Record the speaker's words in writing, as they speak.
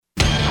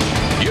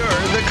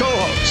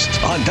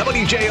on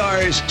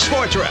WJR's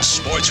Sports Wrap.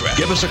 Sports Wrap.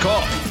 Give us a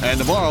call. And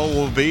tomorrow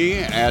we'll be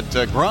at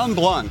Grand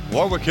Blanc,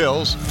 Warwick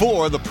Hills,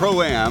 for the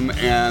Pro-Am,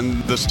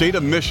 and the state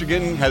of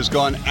Michigan has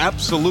gone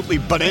absolutely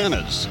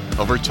bananas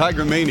over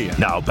Tiger Mania.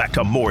 Now back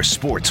to more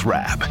Sports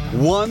Wrap.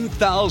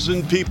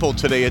 1,000 people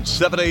today at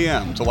 7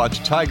 a.m. to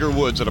watch Tiger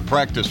Woods at a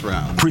practice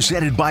round.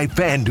 Presented by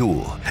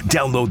FanDuel.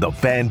 Download the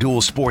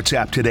FanDuel Sports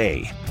app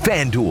today.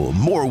 FanDuel,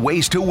 more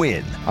ways to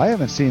win. I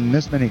haven't seen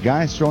this many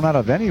guys thrown out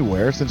of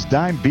anywhere since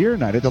Dime Beer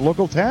Night at the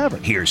local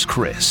tavern. Here's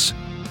Chris.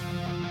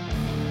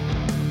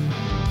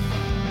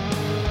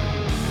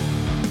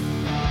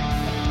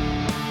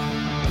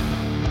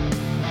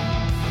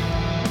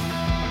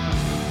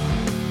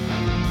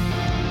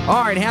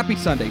 All right, happy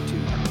Sunday to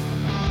you.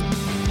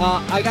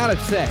 I gotta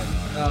say,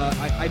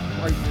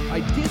 I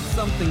did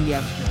something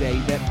yesterday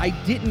that I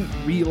didn't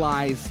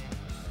realize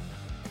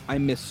I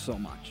missed so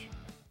much.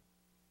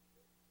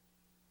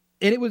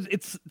 And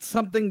it's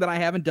something that I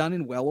haven't done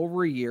in well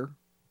over a year.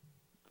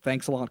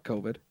 Thanks a lot,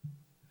 COVID.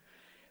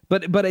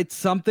 But it's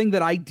something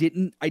that I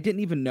didn't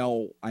even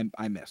know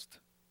I missed.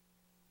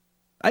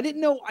 I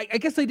didn't know. I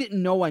guess I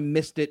didn't know I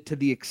missed it to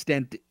the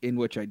extent in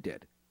which I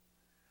did.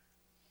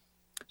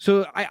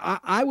 So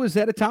I was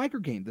at a Tiger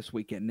game this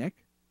weekend,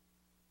 Nick.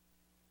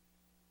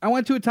 I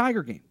went to a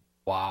Tiger game.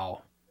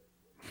 Wow.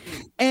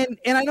 And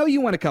I know you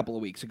went a couple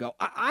of weeks ago.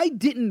 I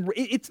didn't.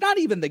 It's not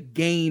even the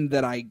game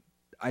that I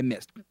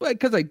missed,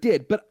 because I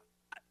did. But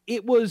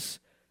it was,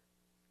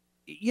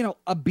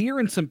 a beer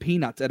and some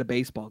peanuts at a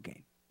baseball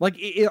game. Like,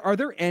 are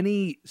there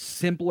any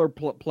simpler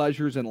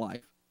pleasures in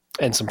life?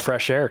 And some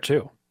fresh air,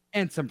 too.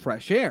 And some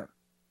fresh air.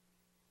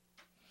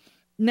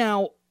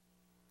 Now,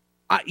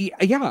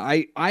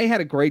 I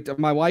had a great,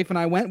 my wife and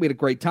I went, we had a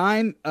great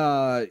time.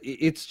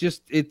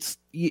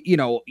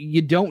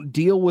 You don't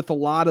deal with a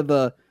lot of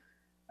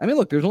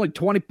look, there's only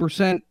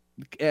 20%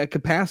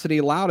 capacity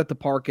allowed at the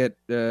park at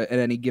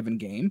any given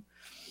game.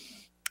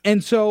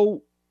 And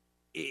so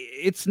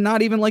it's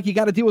not even like you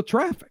got to deal with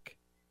traffic.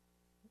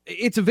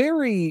 It's a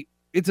very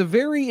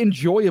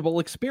enjoyable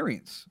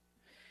experience.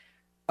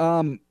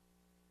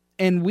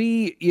 And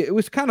it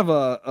was kind of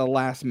a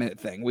last minute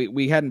thing.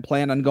 We hadn't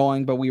planned on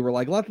going, but we were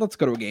like, let's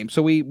go to a game.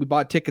 So we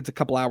bought tickets a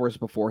couple hours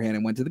beforehand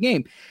and went to the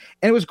game,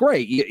 and it was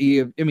great.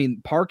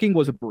 Parking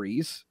was a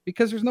breeze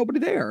because there's nobody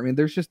there.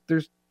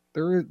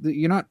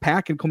 You're not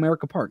packing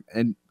Comerica Park,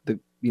 and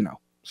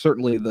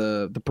certainly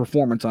the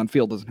performance on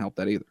field doesn't help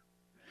that either.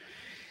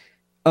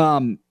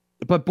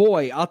 But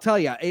boy, I'll tell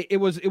you, it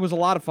was a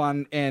lot of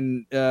fun,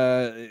 and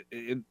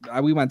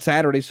we went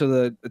Saturday, so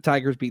the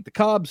Tigers beat the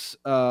Cubs,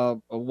 a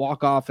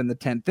walk off in the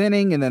 10th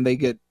inning, and then they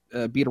get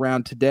beat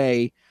around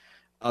today.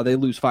 They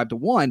lose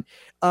 5-1.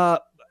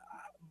 But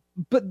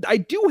I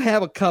do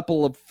have a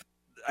couple of,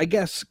 I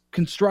guess,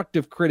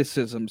 constructive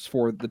criticisms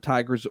for the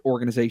Tigers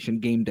organization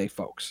game day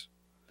folks.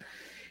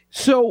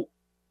 So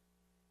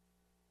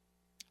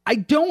I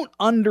don't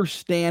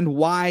understand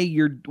why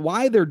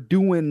they're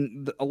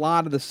doing a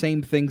lot of the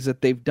same things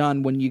that they've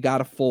done when you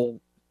got a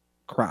full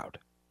crowd.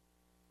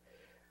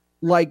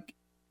 Like,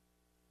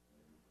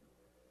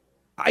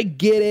 I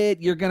get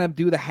it. You're going to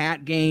do the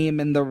hat game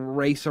and the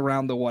race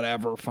around the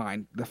whatever.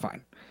 Fine.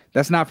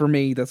 That's not for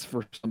me. That's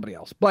for somebody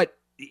else. But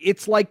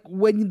it's like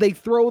when they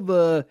throw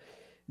the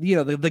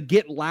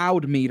get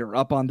loud meter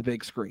up on the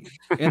big screen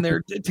and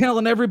they're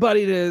telling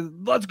everybody to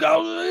let's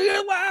go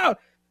get loud.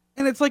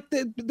 And it's like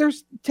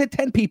there's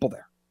 10 people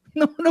there.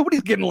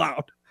 Nobody's getting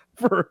loud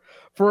for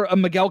a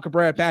Miguel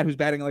Cabrera at bat who's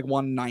batting like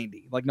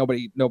 190. Like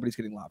nobody's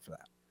getting loud for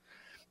that.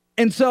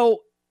 And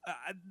so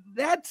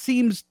that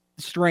seems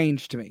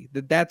strange to me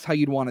that's how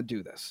you'd want to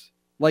do this.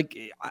 Like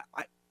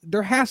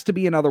there has to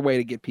be another way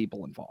to get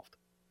people involved.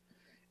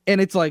 And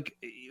it's like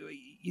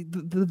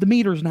the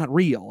meter's not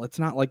real. It's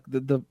not like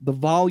the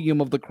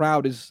volume of the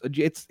crowd is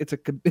it's a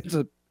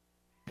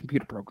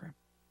computer program.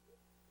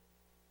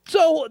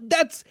 So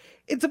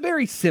it's a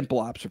very simple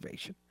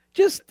observation.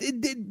 Just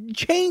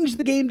change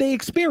the game day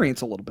experience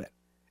a little bit.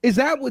 Is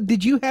that what?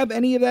 Did you have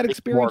any of that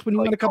experience when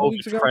you went a couple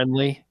weeks ago?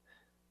 Friendly.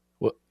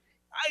 No.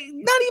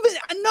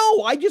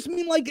 I just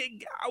mean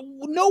like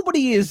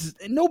nobody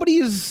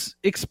is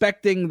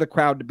expecting the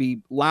crowd to be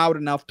loud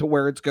enough to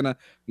where it's gonna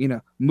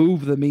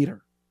move the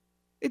meter.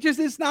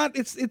 It's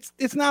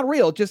not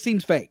real. It just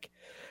seems fake.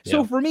 Yeah.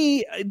 So for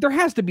me, there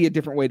has to be a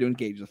different way to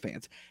engage the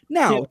fans.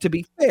 Now, to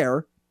be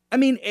fair.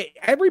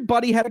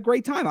 Everybody had a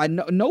great time.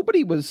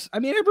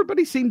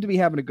 Everybody seemed to be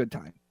having a good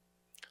time.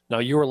 Now,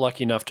 you were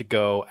lucky enough to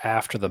go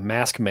after the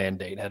mask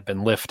mandate had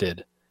been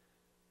lifted.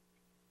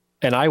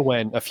 And I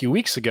went a few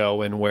weeks ago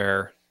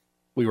where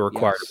we were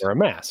required to wear a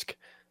mask.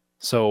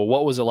 So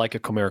what was it like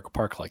at Comerica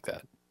Park like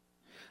that?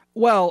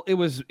 Well,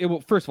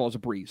 first of all, it was a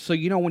breeze. So,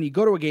 when you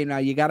go to a game now,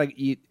 you got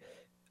to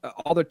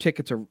all their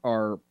tickets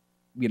are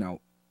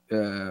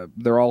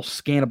they're all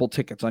scannable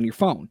tickets on your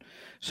phone.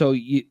 So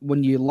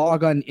when you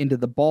log on into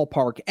the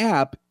ballpark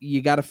app,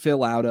 you got to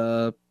fill out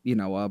a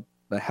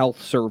health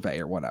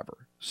survey or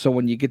whatever. So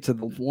when you get to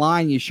the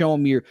line, you show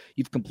them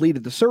you've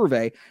completed the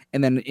survey,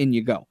 and then in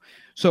you go.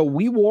 So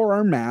we wore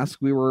our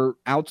masks. We were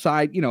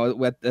outside,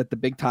 at the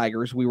Big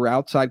Tigers. We were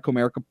outside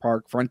Comerica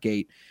Park front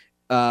gate.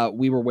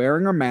 We were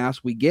wearing our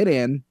masks. We get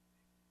in,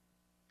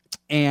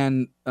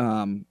 and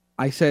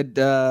I said,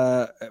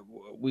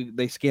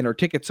 they scanned our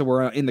tickets, so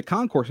we're in the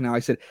concourse now. I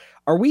said,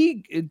 are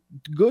we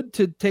good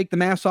to take the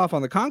masks off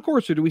on the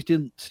concourse, or do we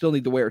still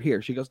need to wear it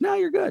here? She goes, no,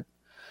 you're good.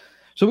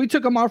 So we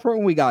took them off right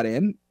when we got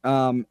in.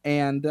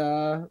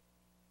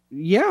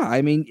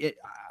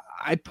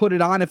 I put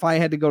it on if I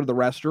had to go to the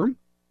restroom,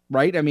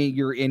 right? I mean,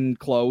 you're in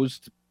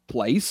closed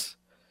place,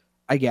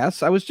 I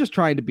guess. I was just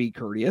trying to be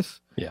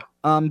courteous. Yeah.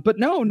 But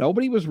no,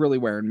 nobody was really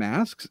wearing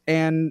masks,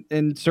 and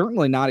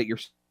certainly not at your.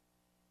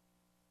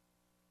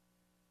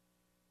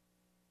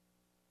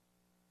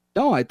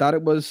 No, I thought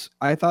it was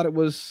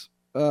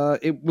a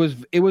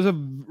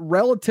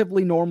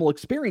relatively normal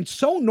experience.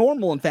 So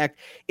normal, in fact,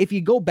 if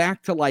you go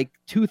back to like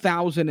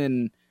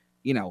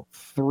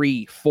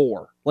 2003,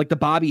 4, like the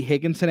Bobby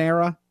Higginson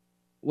era,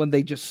 when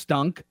they just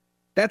stunk.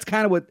 That's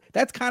kind of what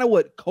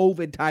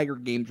COVID Tiger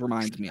games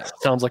reminds me of.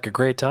 Sounds like a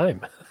great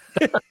time.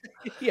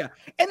 Yeah,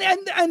 and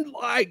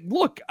I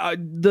look,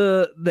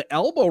 the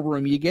elbow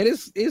room you get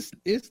is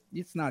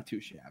it's not too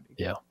shabby.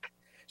 Yeah.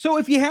 So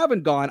if you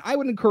haven't gone, I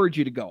would encourage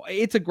you to go.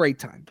 It's a great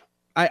time.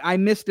 I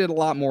missed it a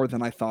lot more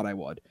than I thought I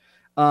would.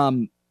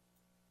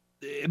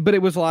 But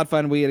it was a lot of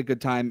fun. We had a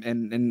good time,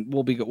 and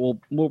we're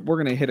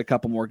going to hit a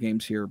couple more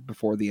games here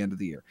before the end of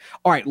the year.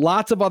 All right,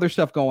 lots of other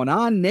stuff going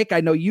on. Nick,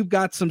 I know you've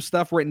got some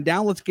stuff written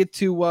down. Let's get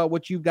to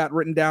what you've got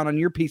written down on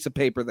your piece of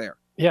paper there.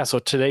 Yeah, so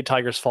today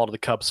Tigers fall to the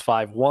Cubs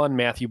 5-1.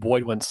 Matthew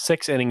Boyd went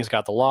 6 innings,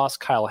 got the loss.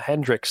 Kyle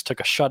Hendricks took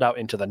a shutout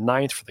into the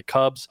 9th for the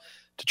Cubs.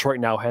 Detroit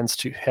now heads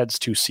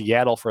to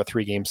Seattle for a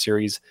 3-game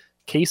series.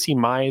 Casey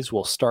Mize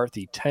will start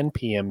the 10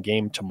 p.m.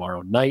 game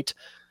tomorrow night.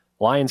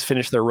 Lions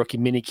finished their rookie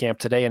minicamp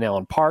today in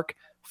Allen Park.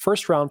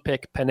 First-round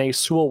pick Penei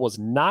Sewell was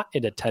not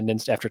in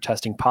attendance after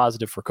testing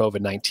positive for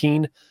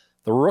COVID-19.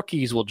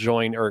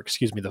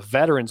 The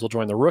veterans will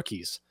join the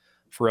rookies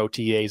for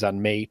OTAs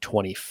on May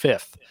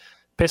 25th.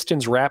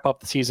 Pistons wrap up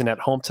the season at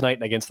home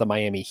tonight against the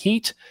Miami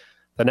Heat.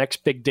 The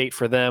next big date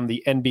for them,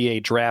 the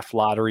NBA draft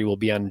lottery, will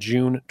be on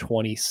June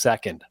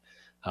 22nd.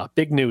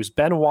 Big news,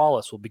 Ben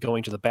Wallace will be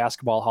going to the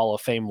Basketball Hall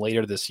of Fame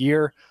later this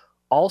year.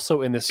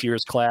 Also in this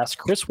year's class,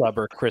 Chris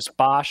Webber, Chris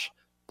Bosh,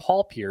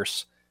 Paul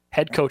Pierce,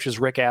 head coaches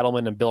Rick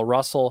Adelman and Bill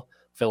Russell,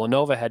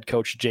 Villanova head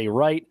coach Jay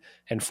Wright,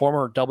 and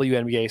former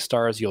WNBA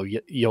stars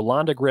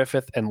Yolanda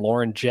Griffith and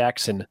Lauren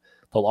Jackson.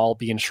 They'll all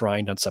be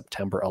enshrined on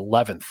September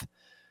 11th.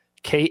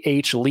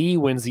 K.H. Lee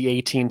wins the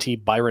AT&T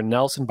Byron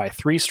Nelson by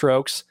 3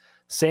 strokes.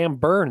 Sam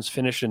Burns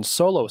finished in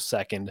solo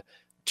second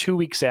 2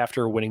 weeks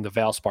after winning the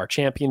Valspar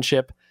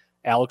Championship.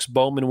 Alex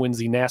Bowman wins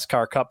the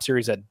NASCAR Cup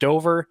Series at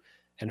Dover.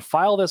 And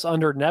file this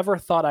under never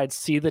thought I'd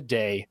see the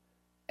day.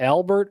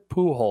 Albert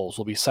Pujols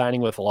will be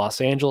signing with the Los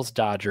Angeles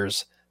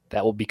Dodgers.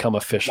 That will become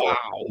official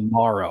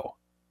tomorrow.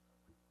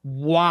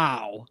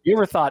 Wow. You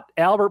ever thought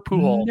Albert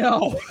Pujols,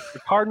 no, the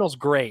Cardinals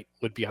great,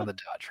 would be on the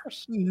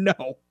Dodgers?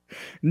 No,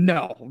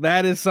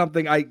 that is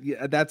something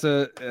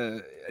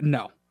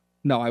no,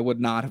 I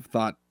would not have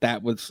thought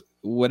that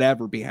would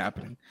ever be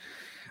happening.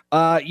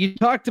 You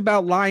talked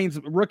about Lions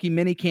rookie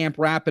minicamp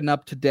wrapping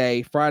up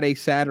today, Friday,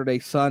 Saturday,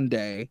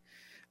 Sunday.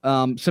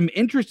 Some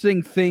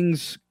interesting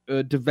things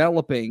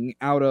developing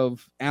out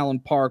of Allen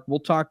Park. We'll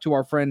talk to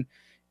our friend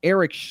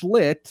Eric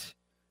Schlitt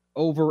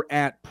over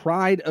at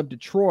Pride of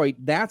Detroit.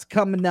 That's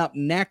coming up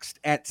next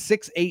at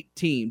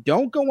 6:18.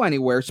 Don't go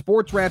anywhere.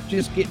 Sports Wrap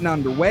just getting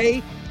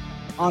underway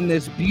on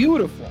this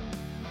beautiful,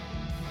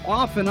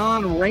 off and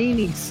on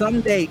rainy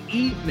Sunday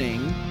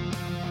evening.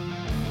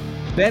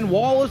 Ben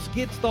Wallace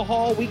gets the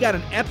haul. We got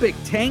an epic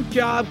tank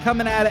job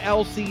coming out of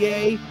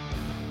LCA,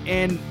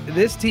 and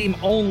this team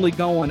only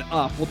going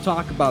up. We'll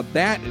talk about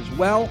that as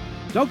well.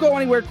 Don't go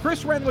anywhere.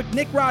 Chris Renwick,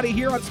 Nick Roddy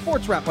here on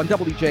Sports Wrap on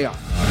WJR.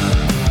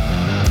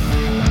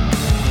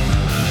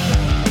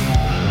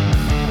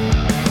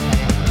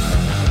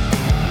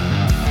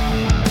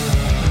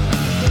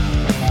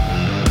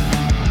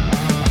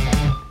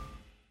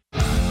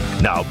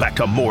 Now back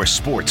to more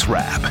Sports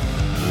Wrap.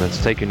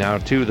 Let's take you now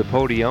to the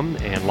podium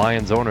and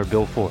Lions owner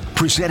Bill Ford.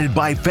 Presented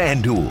by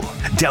FanDuel.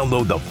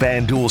 Download the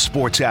FanDuel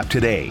Sports app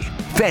today.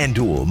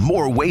 FanDuel,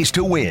 more ways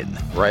to win.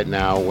 Right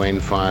now, Wayne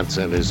Fontes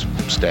and his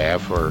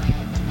staff are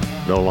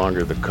no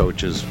longer the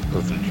coaches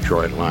of the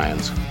Detroit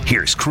Lions.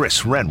 Here's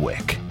Chris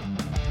Renwick.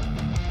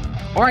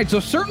 All right, so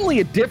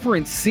certainly a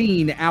different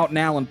scene out in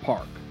Allen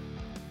Park.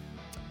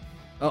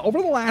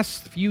 Over the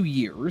last few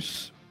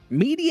years,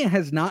 media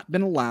has not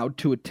been allowed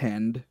to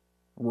attend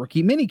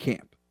rookie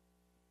minicamp.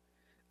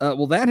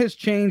 Well, that has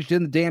changed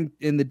in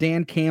the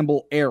Dan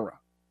Campbell era,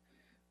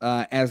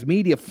 as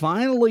media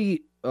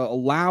finally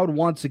allowed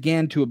once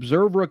again to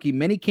observe rookie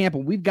minicamp,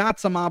 and we've got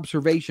some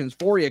observations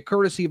for you,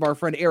 courtesy of our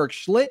friend Eric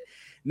Schlitt,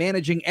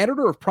 managing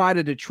editor of Pride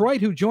of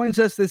Detroit, who joins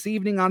us this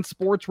evening on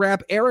Sports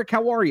Wrap. Eric,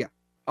 how are you?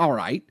 All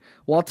right.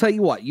 Well, I'll tell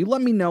you what. You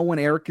let me know when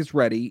Eric is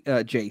ready,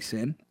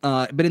 Jason.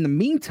 But in the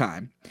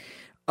meantime,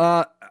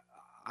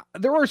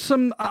 there are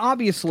some,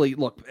 obviously,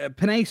 look,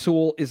 Penei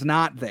Sewell is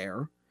not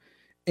there.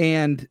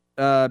 and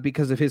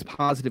because of his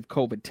positive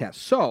COVID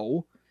test.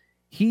 So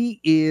he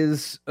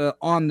is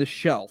on the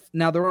shelf.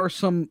 Now, there are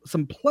some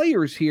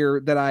players here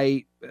that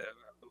I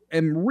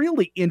am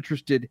really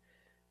interested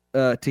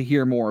to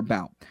hear more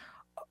about.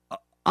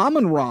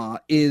 Amon-Ra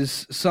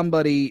is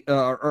somebody,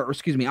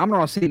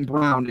 Amon-Ra St.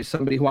 Brown is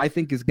somebody who I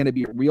think is going to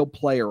be a real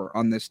player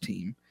on this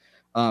team.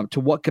 To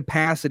what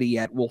capacity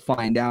yet, we'll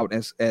find out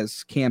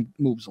as camp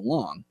moves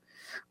along.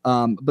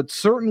 But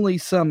certainly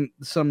some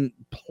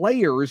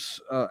players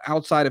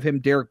outside of him.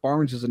 Derek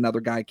Barnes is another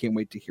guy I can't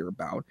wait to hear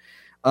about.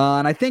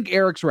 And I think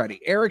Eric's ready.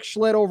 Eric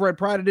Schlitt over at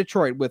Pride of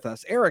Detroit with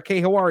us. Eric,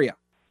 hey, how are you?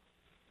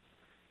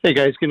 Hey,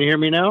 guys, can you hear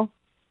me now?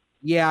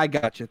 Yeah, I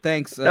got you.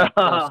 Thanks. Sorry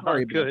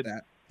about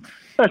that.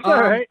 That's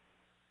all right.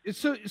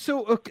 So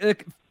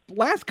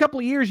last couple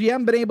of years, you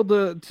haven't been able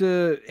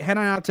to head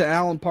on out to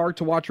Allen Park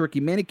to watch rookie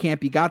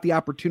minicamp. You got the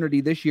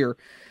opportunity this year.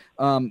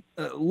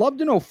 Love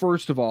to know,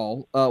 first of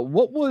all,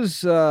 what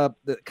was the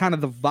kind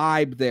of the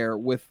vibe there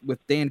with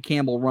Dan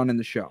Campbell running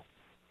the show?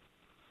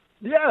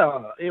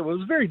 Yeah, it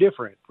was very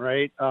different,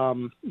 right?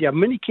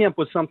 Minicamp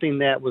was something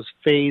that was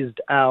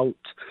phased out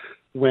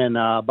when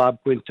Bob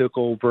Quinn took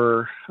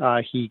over.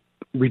 He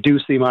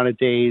reduced the amount of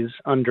days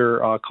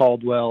under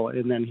Caldwell,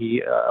 and then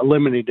he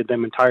eliminated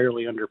them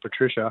entirely under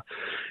Patricia.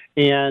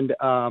 And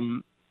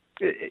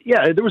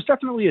there was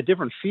definitely a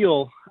different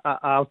feel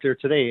out there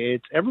today.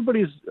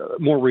 Everybody's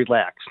more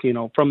relaxed,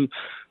 from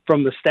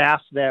the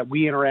staff that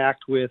we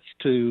interact with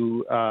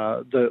to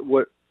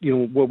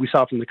what we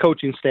saw from the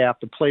coaching staff.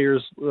 The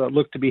players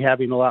look to be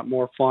having a lot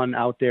more fun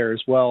out there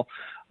as well.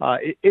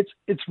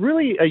 It's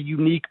really a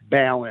unique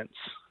balance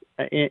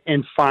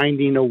in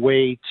finding a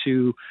way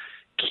to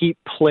keep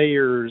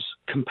players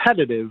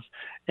competitive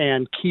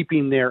and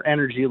keeping their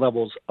energy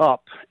levels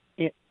up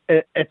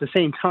at the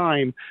same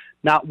time,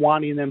 not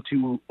wanting them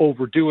to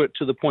overdo it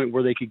to the point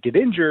where they could get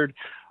injured,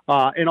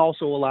 and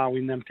also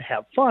allowing them to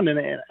have fun.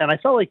 And I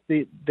felt like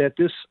that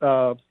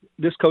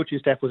this coaching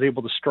staff was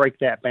able to strike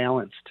that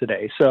balance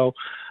today. So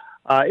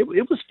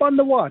it was fun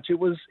to watch. It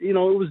was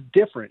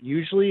different.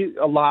 Usually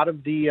a lot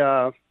of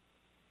the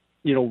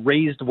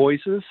raised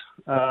voices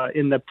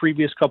in the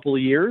previous couple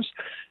of years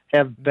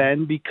have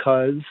been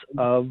because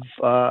of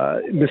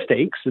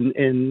mistakes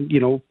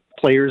and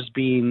players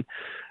being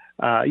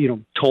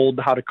told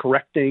how to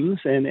correct things,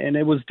 and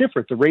it was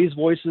different. The raised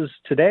voices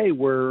today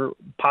were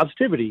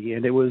positivity,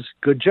 and it was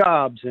good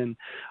jobs, and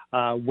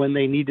when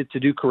they needed to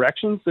do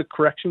corrections, the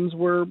corrections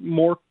were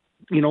more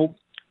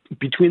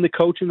between the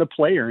coach and the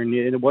player, and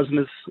it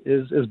wasn't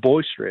as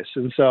boisterous.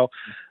 And so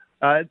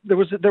there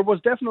was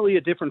definitely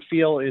a different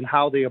feel in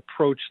how they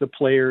approached the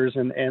players,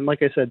 and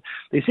like I said,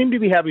 they seemed to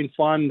be having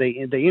fun. They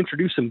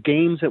introduced some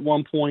games at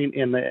one point,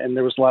 and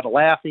there was a lot of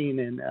laughing,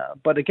 and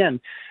but again,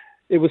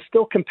 it was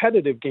still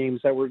competitive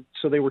games they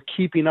were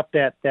keeping up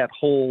that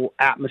whole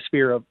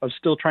atmosphere of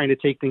still trying to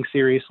take things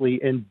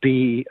seriously and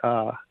be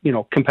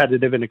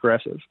competitive and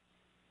aggressive.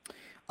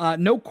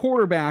 No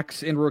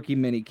quarterbacks in rookie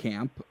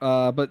minicamp,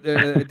 but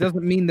it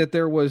doesn't mean that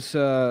there was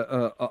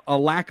a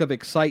lack of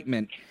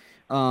excitement.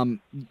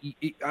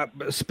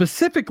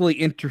 Specifically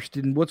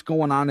interested in what's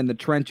going on in the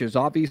trenches.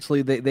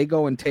 Obviously, they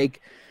go and take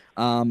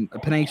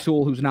Penei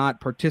Sewell, who's not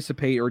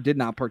participate or did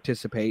not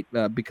participate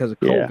because of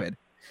COVID.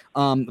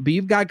 But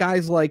you've got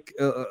guys like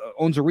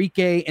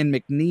Onwuzurike and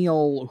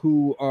McNeil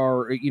who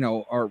are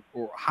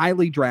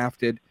highly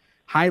drafted,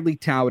 highly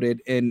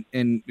touted, and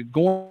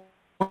going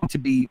to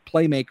be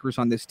playmakers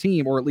on this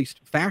team, or at least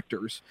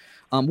factors.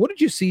 What did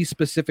you see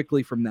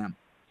specifically from them?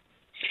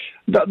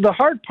 The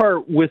hard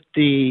part with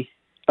the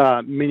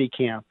mini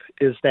camp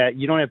is that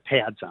you don't have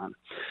pads on,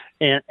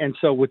 and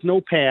so with no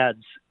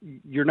pads,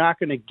 you're not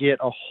going to get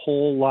a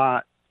whole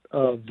lot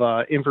of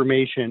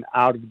information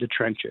out of the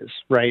trenches,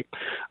 right?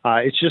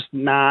 It's just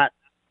not,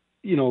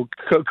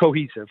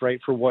 cohesive, right,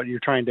 for what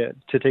you're trying to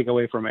take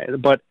away from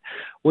it. But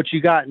what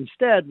you got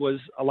instead was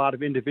a lot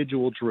of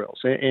individual drills,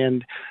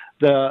 and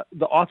the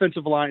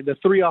offensive line, the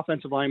three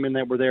offensive linemen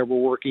that were there were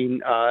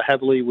working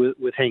heavily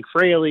with Hank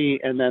Fraley,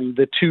 and then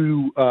the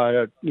two,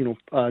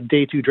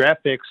 day two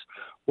draft picks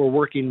were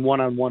working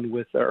 1-on-1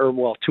 with,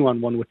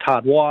 2-on-1 with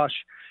Todd Wash.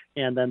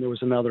 And then there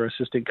was another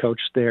assistant coach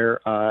there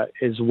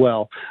as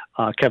well,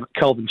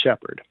 Kelvin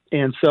Shepard.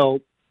 And so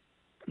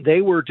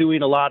they were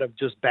doing a lot of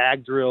just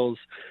bag drills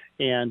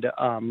and,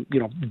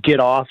 get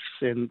offs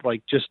and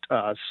just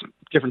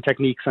different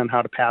techniques on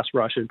how to pass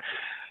rush. And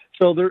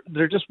so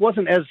there just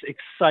wasn't as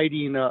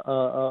exciting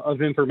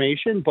of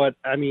information, but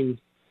I mean,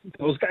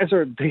 those guys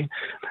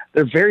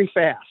they're very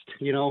fast,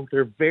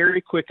 they're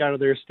very quick out of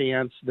their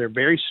stance. They're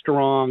very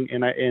strong.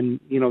 And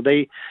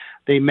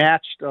they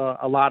matched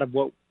a lot of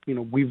what,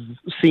 we've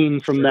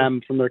seen from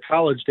them from their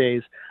college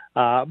days.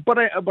 But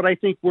I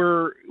think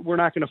we're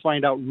not going to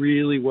find out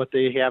really what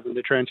they have in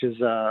the trenches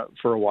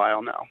for a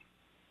while now.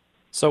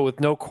 So with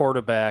no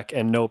quarterback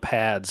and no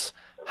pads,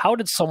 how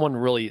did someone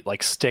really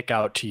stick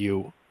out to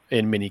you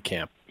in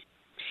minicamp?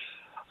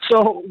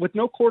 So with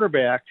no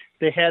quarterback,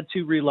 they had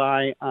to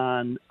rely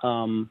on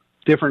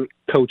different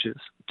coaches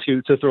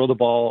to throw the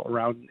ball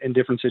around in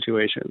different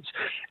situations.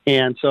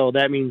 And so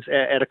that means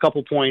at a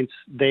couple points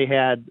they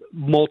had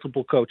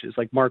multiple coaches,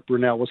 like Mark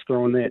Brunell was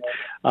throwing it.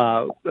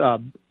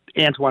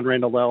 Antoine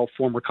Randall,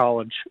 former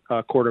college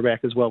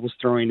quarterback as well, was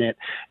throwing it.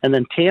 And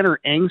then Tanner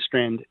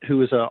Engstrand,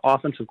 who is an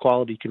offensive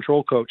quality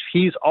control coach,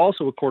 he's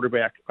also a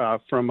quarterback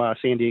from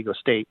San Diego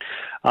State.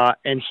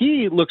 And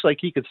he looks like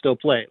he could still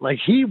play. Like,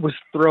 he was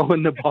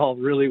throwing the ball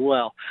really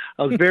well.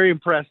 I was very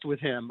impressed with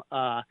him.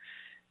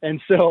 And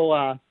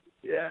so,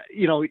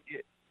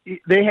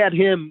 they had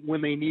him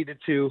when they needed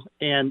to.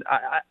 And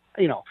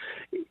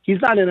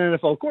he's not an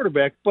NFL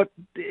quarterback, but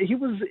he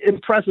was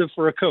impressive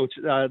for a coach.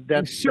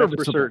 That's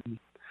for certain.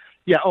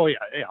 Yeah. Oh, yeah.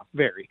 Yeah.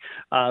 Very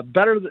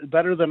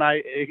better than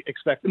I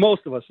expected.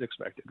 Most of us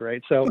expected,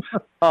 right? So,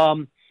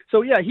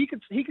 yeah, he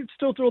could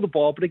still throw the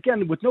ball, but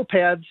again, with no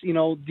pads,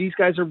 these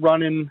guys are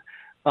running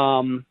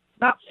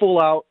not full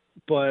out,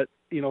 but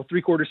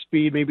 3/4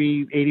 speed,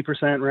 maybe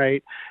 80%,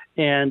 right?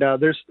 And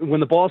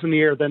when the ball's in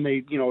the air, then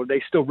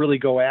they still really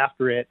go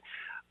after it.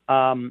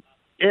 And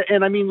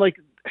I mean,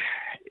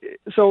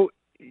 so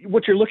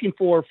what you're looking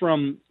for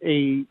from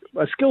a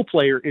skill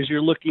player is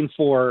you're looking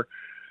for,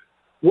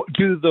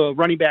 do the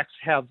running backs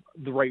have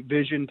the right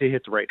vision to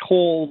hit the right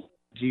hole?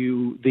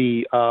 Do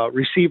the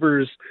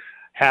receivers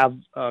have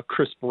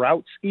crisp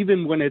routes?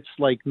 Even when it's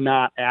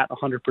not at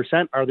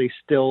 100%, are they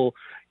still,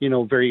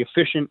 very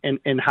efficient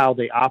in how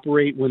they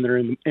operate when they're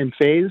in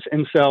phase?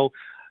 And so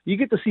you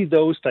get to see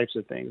those types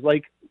of things.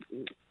 Like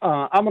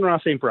Amon-Ra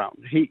St. Brown,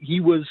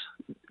 he was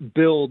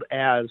billed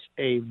as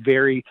a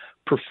very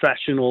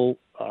professional,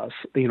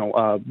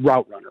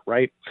 route runner,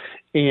 right?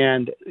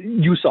 And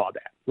you saw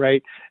that,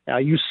 right?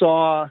 You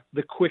saw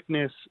the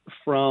quickness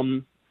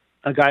from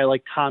a guy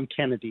like Tom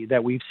Kennedy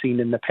that we've seen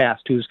in the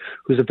past, who's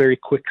a very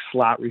quick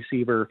slot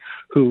receiver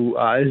who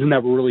has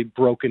never really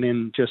broken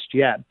in just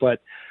yet.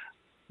 But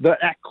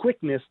that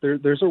quickness,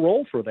 there's a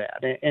role for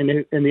that,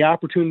 and the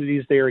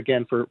opportunities there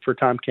again for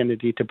Tom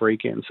Kennedy to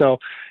break in. So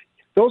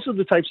those are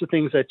the types of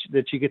things that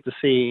you get to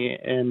see.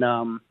 And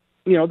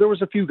there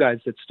was a few guys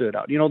that stood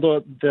out.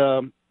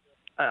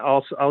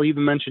 I'll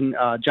even mention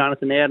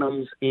Jonathan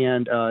Adams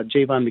and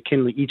Javon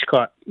McKinley each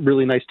caught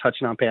really nice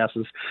touchdown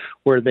passes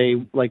where they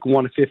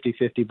won a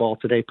 50-50 ball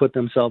today, put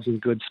themselves in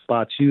good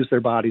spots, used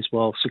their bodies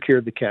well,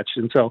 secured the catch.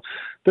 And so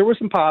there were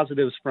some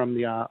positives from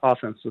the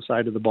offensive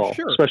side of the ball,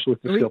 especially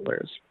with the skill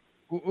players.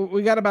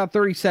 We got about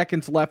 30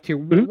 seconds left here.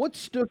 Mm-hmm. What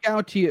stuck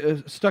out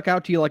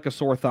to you like a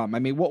sore thumb? I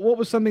mean, what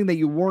was something that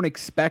you weren't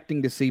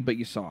expecting to see but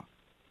you saw?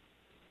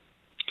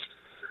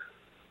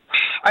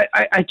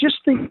 I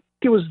just think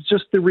it was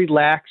just the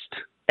relaxed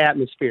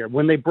atmosphere.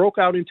 When they broke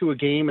out into a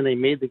game and they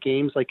made the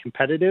games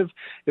competitive,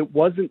 it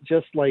wasn't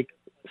just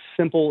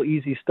simple,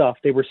 easy stuff.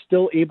 They were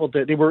able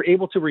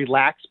to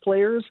relax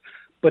players,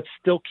 but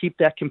still keep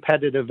that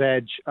competitive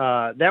edge.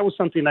 That was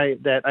something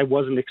that I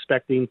wasn't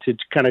expecting to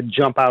kind of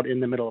jump out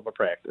in the middle of a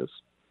practice.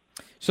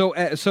 So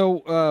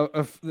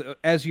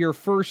as your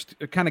first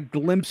kind of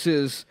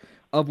glimpses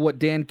of what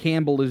Dan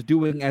Campbell is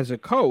doing as a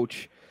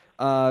coach,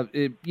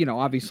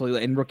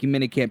 obviously in rookie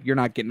minicamp, you're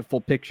not getting a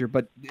full picture,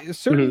 but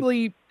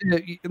certainly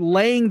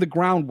laying the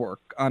groundwork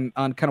on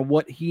kind of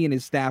what he and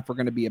his staff are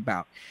going to be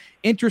about.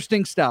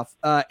 Interesting stuff.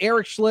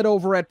 Eric Schlitt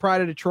over at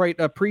Pride of Detroit.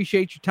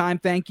 Appreciate your time.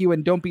 Thank you.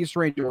 And don't be a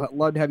stranger. I'd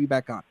love to have you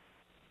back on.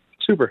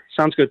 Super.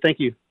 Sounds good.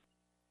 Thank you.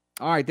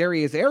 All right. There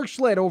he is. Eric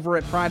Schlitt over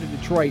at Pride of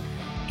Detroit.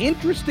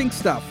 Interesting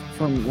stuff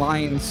from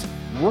Lions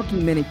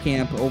rookie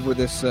minicamp over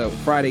this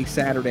Friday,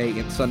 Saturday,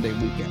 and Sunday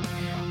weekend.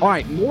 All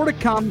right. More to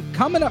come.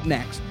 Coming up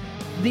next.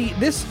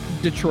 This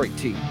Detroit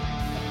team,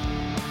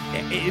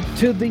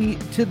 to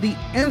the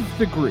nth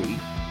degree,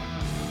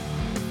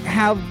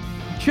 have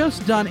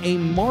just done a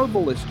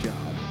marvelous job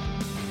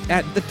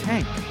at the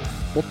tank.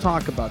 We'll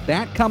talk about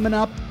that coming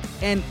up,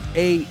 and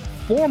a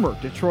former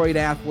Detroit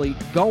athlete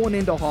going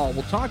into Hall.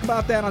 We'll talk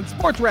about that on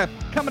Sports Wrap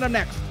coming up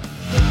next.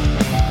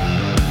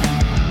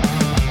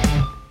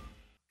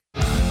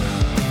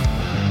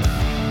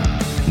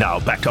 Now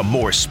back to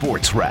more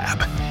Sports Wrap,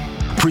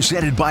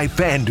 presented by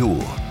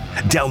FanDuel.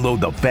 Download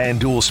the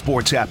FanDuel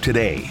Sports app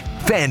today.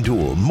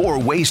 FanDuel, more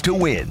ways to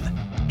win.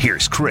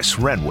 Here's Chris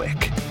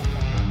Renwick.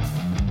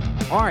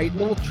 All right,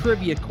 little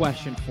trivia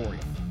question for you.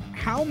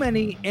 How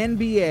many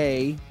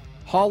NBA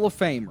Hall of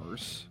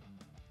Famers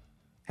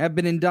have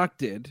been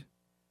inducted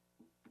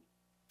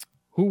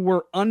who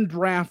were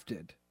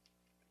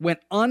went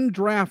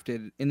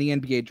undrafted in the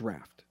NBA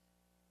draft?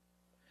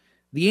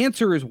 The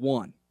answer is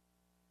 1.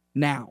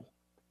 Now,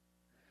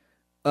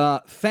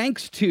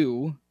 thanks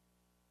to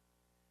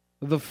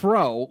the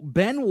Fro,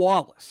 Ben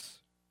Wallace,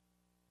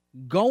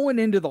 going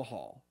into the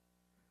Hall,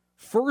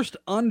 first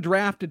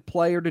undrafted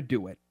player to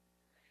do it.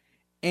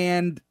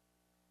 And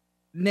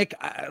Nick,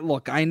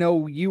 look, I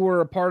know you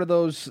were a part of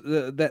those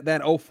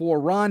that 04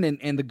 run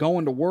and the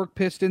going to work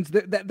Pistons.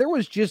 There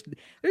just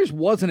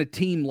wasn't a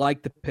team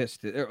like the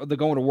Pistons, the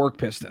going to work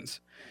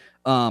Pistons,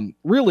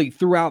 really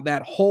throughout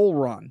that whole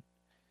run.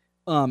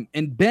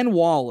 And Ben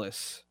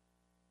Wallace,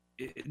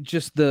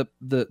 just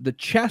the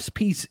chess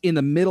piece in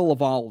the middle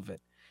of all of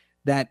it.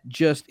 that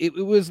just it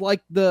was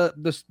like the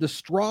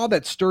straw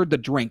that stirred the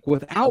drink.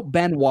 Without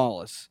Ben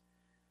Wallace,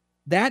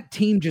 that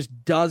team just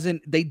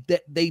doesn't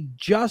they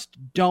just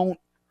don't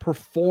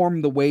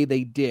perform the way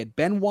they did.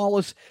 Ben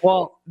Wallace,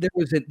 well,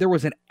 there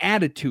was an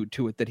attitude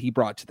to it that he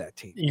brought to that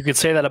team. You could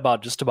say that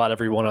about just about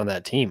everyone on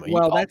that team.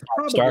 Well, that's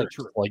probably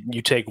true. Like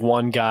you take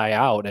one guy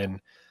out and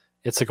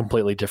it's a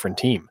completely different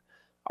team.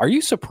 Are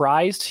you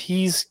surprised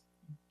he's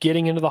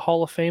getting into the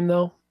Hall of Fame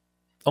though?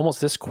 Almost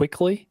this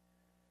quickly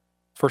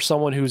for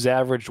someone who's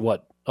averaged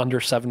under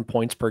 7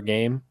 points per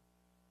game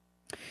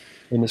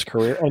in his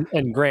career.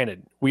 And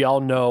granted, we all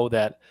know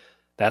that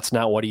that's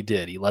not what he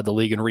did. He led the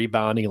league in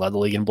rebounding. He led the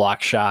league in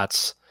block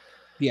shots.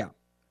 Yeah.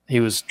 He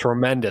was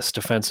tremendous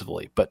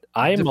defensively, but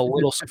I am a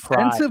little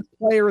surprised. Defensive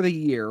player of the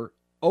year,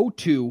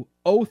 02,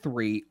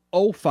 03,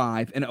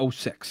 05, and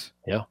 06.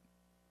 Yeah.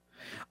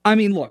 I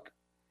mean, look,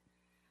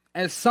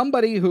 as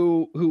somebody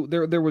who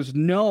there was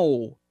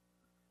no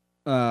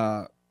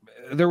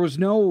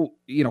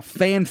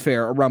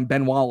fanfare around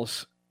Ben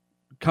Wallace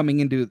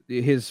coming into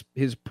his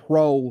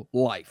pro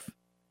life.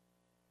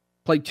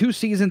 Played 2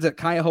 seasons at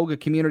Cuyahoga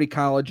Community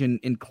College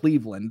in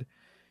Cleveland,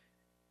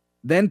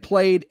 then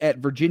played at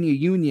Virginia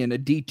Union, a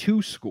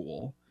D2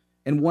 school,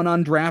 and went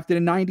undrafted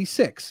in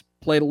 96.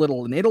 Played a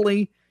little in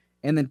Italy,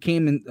 and then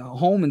came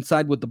home and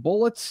signed with the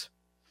Bullets,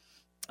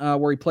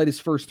 where he played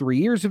his first 3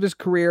 years of his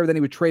career. Then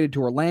he was traded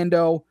from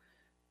Orlando,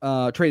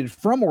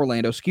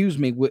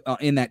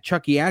 in that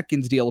Chucky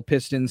Atkins deal of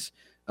Pistons,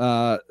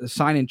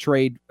 sign and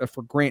trade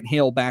for Grant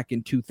Hill back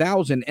in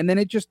 2000. And then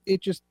it just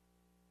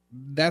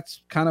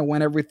that's kind of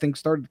when everything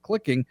started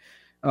clicking,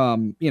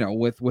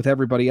 with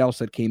everybody else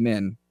that came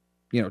in,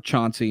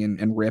 Chauncey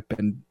and Rip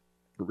and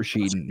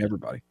Rashid and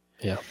everybody.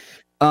 Yeah.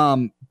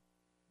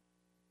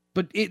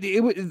 But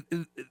it was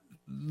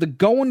the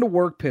going to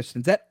work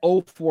Pistons, that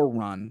 04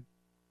 run,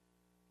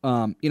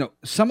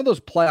 some of those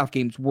playoff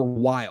games were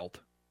wild.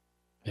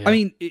 Yeah. I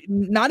mean,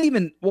 not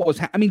even what was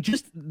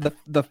just the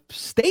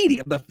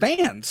stadium, the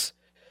fans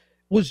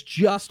was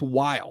just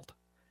wild.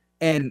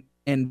 And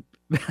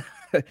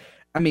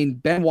I mean,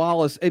 Ben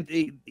Wallace,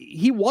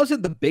 he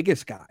wasn't the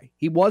biggest guy.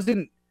 He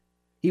wasn't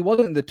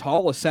the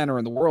tallest center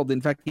in the world.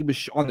 In fact, he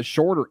was on the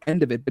shorter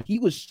end of it, but he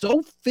was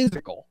so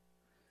physical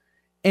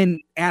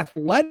and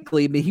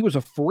athletically. I mean, he was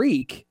a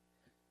freak,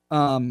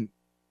 shutting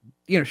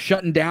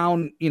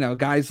down,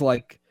 guys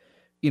like,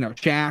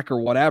 Shaq or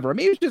whatever. I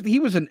mean, he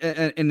was an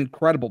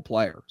incredible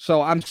player.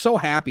 So I'm so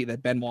happy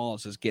that Ben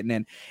Wallace is getting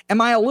in.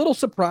 Am I a little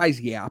surprised?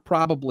 Yeah,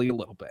 probably a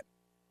little bit.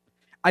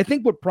 I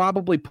think what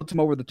probably puts him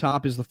over the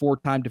top is the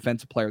 4-time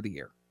Defensive Player of the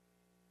Year.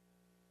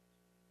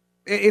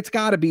 That's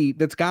got to be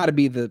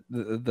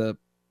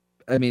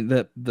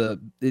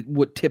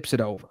what tips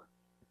it over.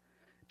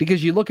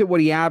 Because you look at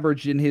what he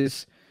averaged in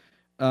his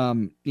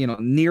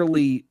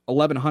nearly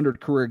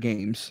 1,100 career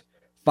games,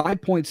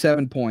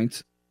 5.7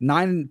 points,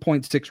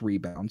 9.6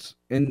 rebounds,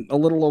 and a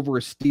little over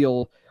a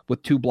steal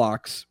with 2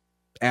 blocks,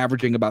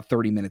 averaging about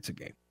 30 minutes a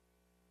game.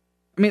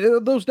 I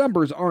mean, those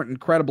numbers aren't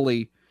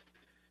incredibly,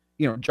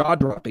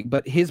 jaw-dropping,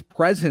 but his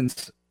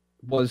presence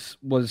was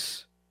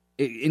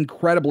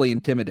incredibly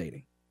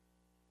intimidating.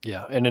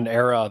 Yeah, in an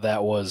era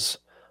that was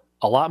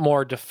a lot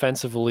more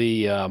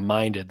defensively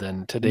minded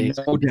than today's.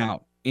 No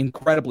doubt.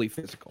 Incredibly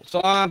physical. So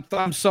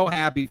I'm so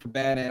happy for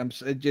Ben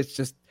Adams.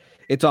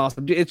 It's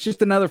awesome. It's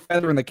just another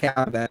feather in the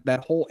cap of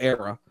that whole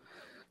era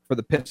for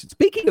the Pistons.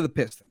 Speaking of the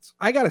Pistons,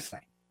 I got to say,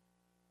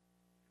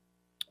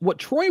 what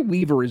Troy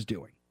Weaver is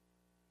doing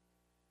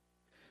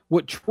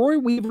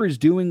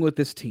with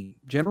this team,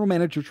 General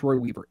Manager Troy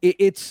Weaver,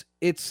 it's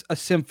a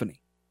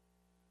symphony.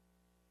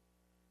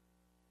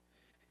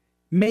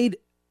 Made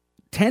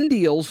 10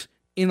 deals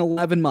in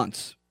 11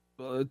 months,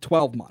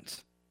 12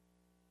 months.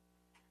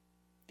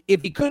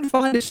 If he couldn't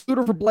find a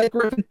suitor for Blake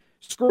Griffin,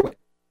 screw it.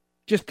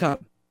 Just cut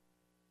him.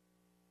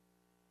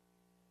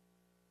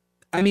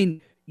 I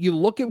mean, you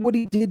look at what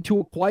he did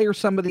to acquire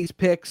some of these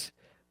picks,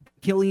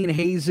 Killian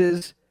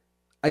Hayes,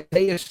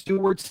 Isaiah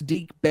Stewart,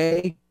 Sadiq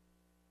Bey.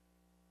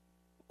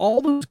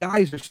 All those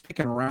guys are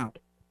sticking around.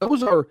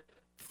 Those are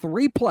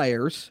 3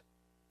 players.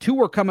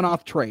 2 are coming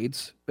off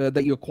trades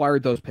that you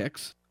acquired those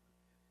picks.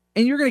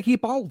 And you're going to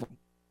keep all of them.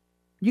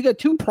 You got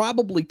 2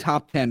 probably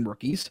top 10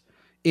 rookies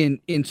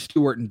in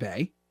Stewart and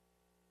Bey.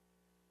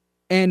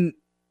 And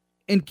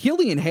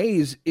Killian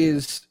Hayes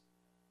is,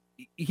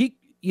 he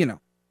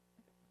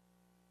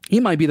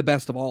might be the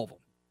best of all of them.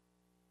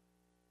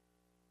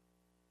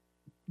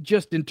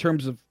 Just in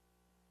terms of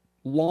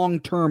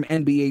long-term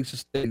NBA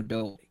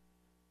sustainability.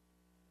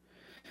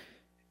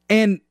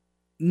 And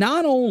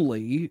not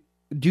only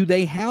do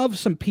they have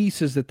some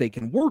pieces that they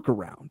can work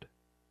around,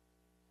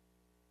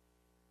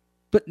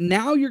 but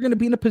now you're going to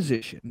be in a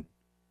position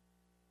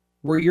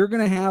where you're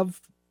going to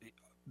have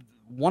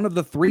one of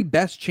the 3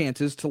 best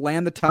chances to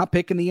land the top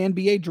pick in the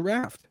NBA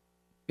draft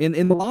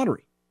in the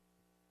lottery.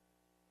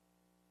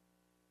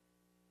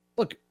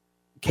 Look,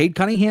 Cade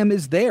Cunningham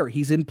is there.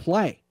 He's in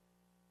play.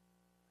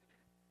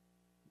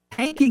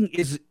 Tanking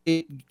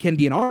can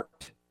be an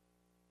art.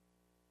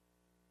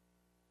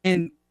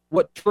 And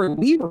what Troy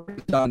Weaver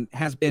has done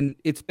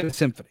it's been a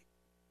symphony.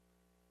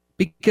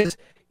 Because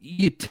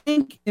you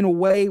tank in a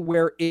way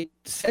where it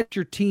sets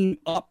your team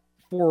up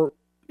for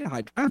a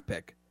high draft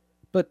pick,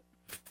 but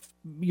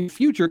your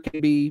future can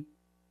be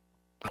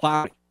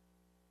cloudy.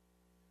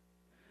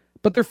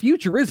 But their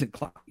future isn't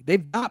cloudy.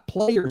 They've got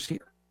players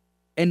here.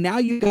 And now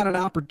you've got an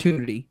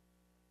opportunity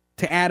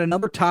to add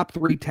another top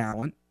 3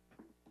 talent.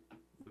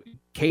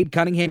 Cade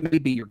Cunningham may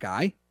be your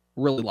guy.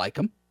 Really like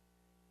him.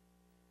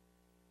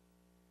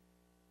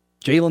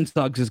 Jalen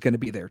Suggs is going to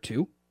be there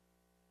too.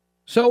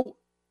 So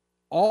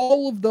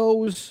all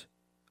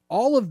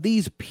of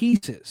these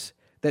pieces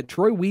that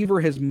Troy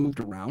Weaver has moved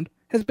around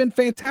has been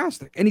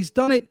fantastic. And he's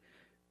done it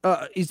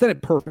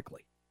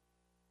perfectly.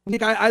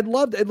 Like I'd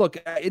love to look.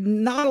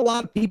 Not a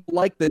lot of people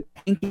like the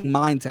tanking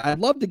mindset. I'd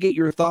love to get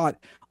your thought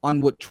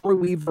on what Troy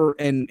Weaver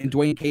and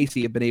Dwayne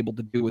Casey have been able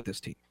to do with this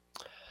team.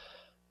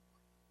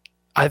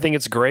 I think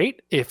it's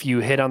great if you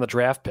hit on the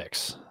draft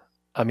picks.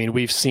 I mean,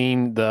 we've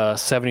seen the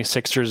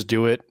 76ers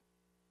do it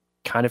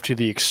kind of to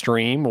the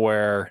extreme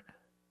where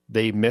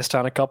they missed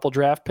on a couple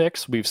draft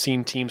picks. We've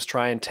seen teams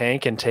try and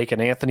tank and take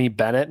an Anthony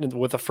Bennett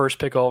with the first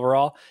pick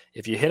overall.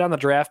 If you hit on the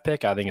draft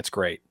pick, I think it's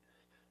great.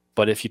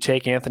 But if you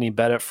take Anthony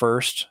Bennett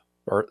first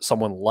or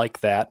someone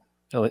like that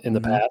in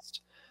the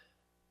past,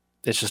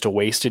 it's just a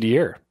wasted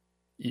year.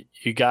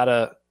 You got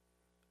to,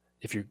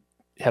 if you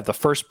have the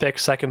first pick,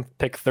 second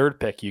pick, third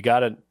pick, you got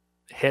to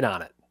hit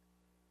on it.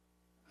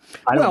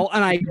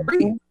 I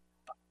agree.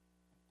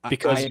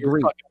 Because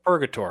you're fucking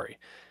purgatory.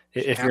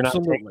 If you're not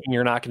taking,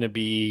 you're not going to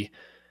be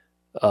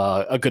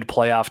a good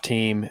playoff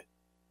team.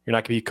 You're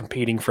not going to be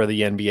competing for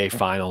the NBA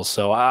Finals.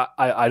 So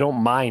I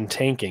don't mind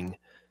tanking,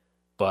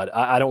 but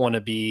I don't want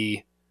to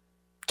be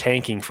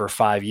tanking for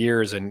 5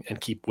 years and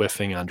keep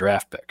whiffing on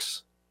draft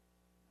picks.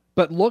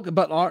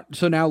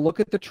 So now look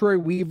at the Troy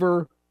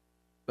Weaver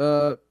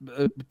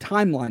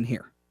timeline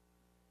here.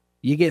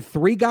 You get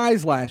 3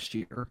 guys last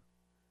year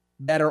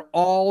that are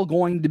all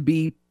going to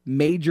be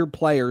major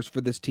players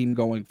for this team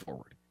going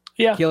forward.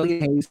 Yeah.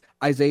 Killian Hayes,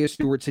 Isaiah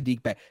Stewart,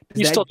 Sadiq Bey.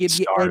 Does that give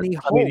you any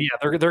hope? I mean,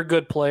 yeah, they're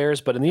good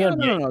players, but in the end,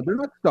 no, they're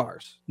not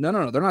stars.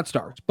 No, they're not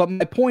stars. But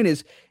my point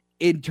is,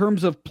 in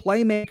terms of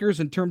playmakers,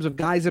 in terms of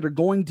guys that are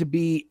going to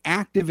be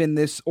active in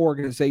this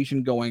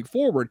organization going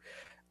forward,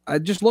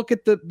 just look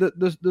at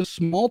the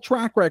small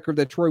track record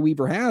that Troy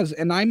Weaver has,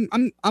 and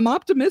I'm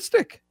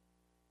optimistic.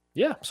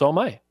 Yeah, so am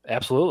I.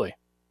 Absolutely.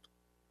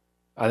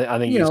 I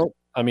think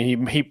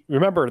he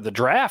remember the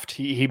draft.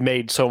 He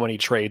made so many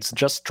trades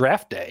just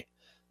draft day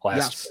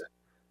last year.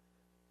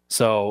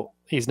 So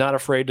he's not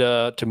afraid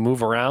to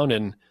move around,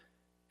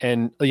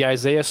 and the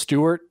Isaiah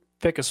Stewart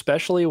pick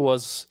especially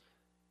was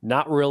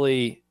not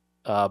really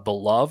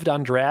beloved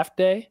on draft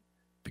day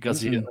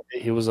because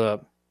he was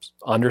a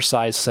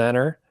undersized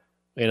center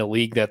in a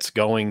league that's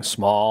going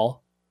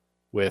small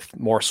with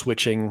more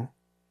switching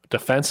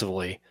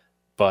defensively.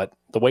 But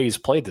the way he's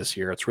played this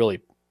year, it's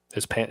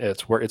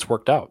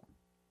worked out.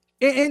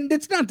 And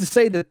it's not to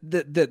say that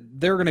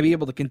they're going to be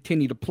able to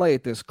continue to play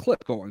at this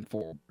clip going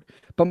forward.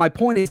 But my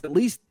point is, at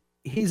least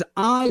his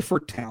eye for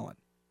talent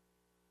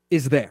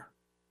is there.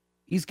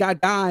 He's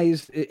got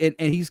guys, and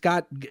he's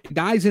got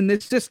guys in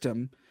this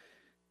system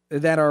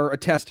that are a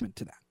testament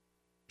to that.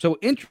 So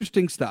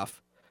interesting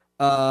stuff.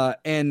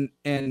 And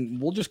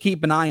we'll just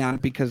keep an eye on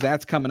it because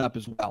that's coming up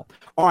as well.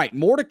 All right,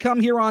 more to come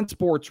here on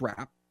Sports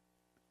Wrap.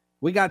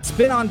 We got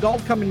Spin on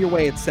Golf coming your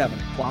way at 7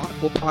 o'clock.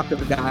 We'll talk to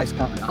the guys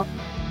coming up.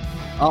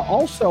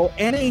 Also,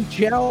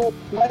 NHL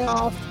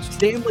playoff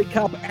Stanley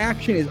Cup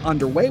action is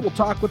underway. We'll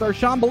talk with our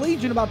Sean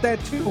Baligian about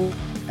that too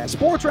as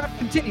Sports Wrap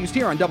continues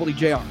here on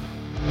WJR.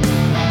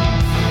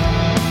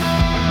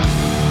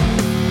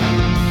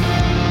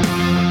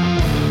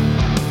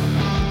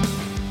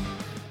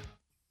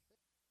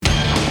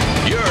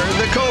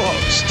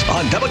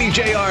 On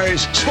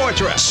WJR's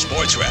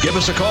Sports Wrap. Give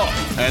us a call.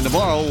 And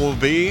tomorrow we'll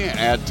be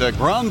at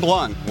Grand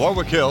Blanc,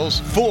 Warwick Hills,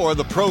 for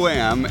the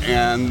Pro-Am,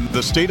 and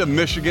the state of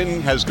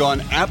Michigan has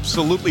gone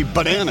absolutely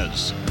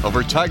bananas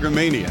over Tiger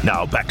Mania.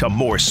 Now back to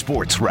more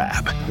Sports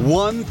Wrap.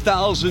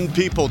 1,000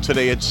 people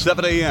today at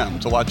 7 a.m.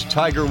 to watch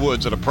Tiger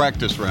Woods at a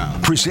practice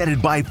round.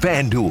 Presented by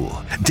FanDuel.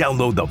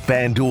 Download the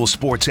FanDuel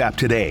Sports app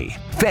today.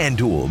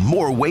 FanDuel,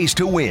 more ways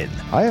to win.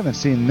 I haven't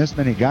seen this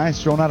many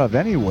guys thrown out of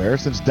anywhere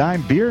since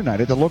Dime Beer Night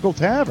at the local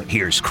tavern.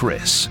 Here's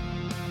Chris.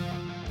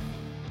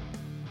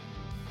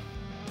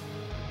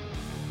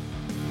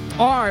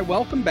 All right,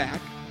 welcome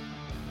back.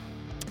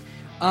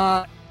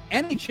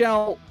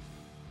 NHL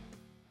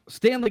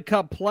Stanley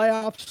Cup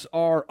playoffs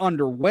are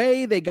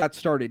underway. They got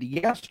started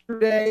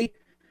yesterday.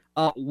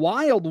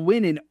 Wild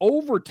win in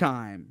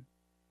overtime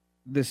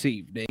this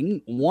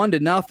evening,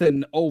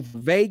 1-0 over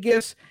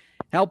Vegas.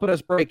 Helping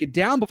us break it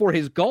down before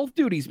his golf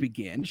duties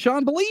begin,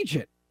 Sean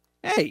Baligian.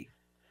 Hey.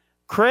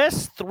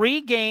 Chris,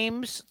 3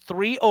 games,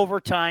 3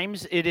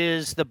 overtimes. It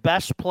is the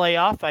best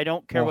playoff. I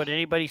don't care what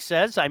anybody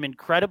says. I'm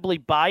incredibly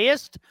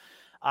biased.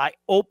 I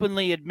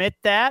openly admit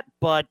that,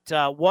 but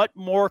what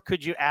more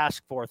could you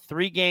ask for?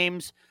 3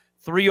 games,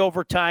 3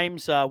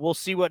 overtimes. We'll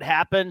see what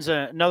happens.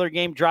 Another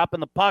game dropping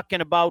the puck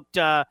in about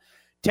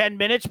 10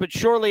 minutes, but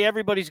surely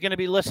everybody's going to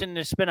be listening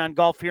to Spin on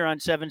Golf here on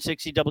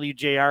 760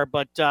 WJR.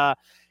 But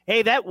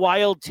hey, that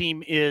Wild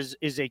team is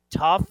a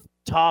tough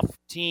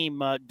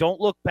team. Don't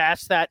look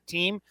past that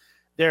team.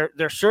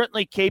 They're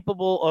certainly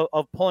capable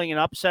of pulling an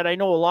upset. I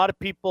know a lot of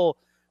people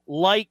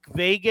like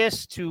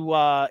Vegas to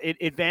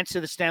advance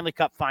to the Stanley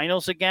Cup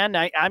Finals again.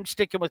 I'm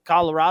sticking with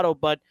Colorado,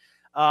 but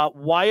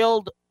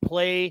Wild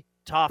play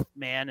tough,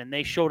 man, and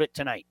they showed it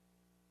tonight.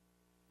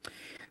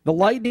 The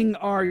Lightning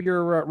are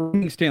your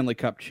reigning Stanley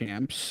Cup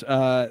champs.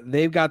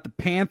 They've got the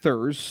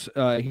Panthers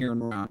here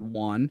in round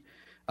 1.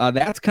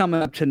 That's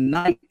coming up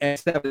tonight at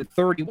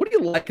 7:30. What do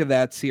you like of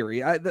that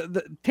series?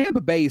 The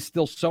Tampa Bay is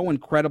still so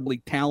incredibly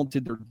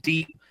talented. They're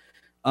deep.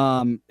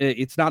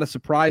 It's not a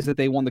surprise that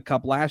they won the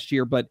Cup last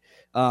year, but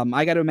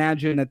I got to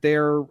imagine that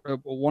they're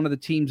one of the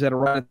teams that are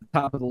right at the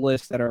top of the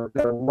list that are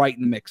right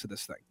in the mix of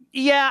this thing.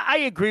 Yeah, I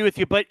agree with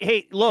you. But,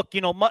 hey, look,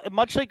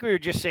 much like we were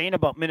just saying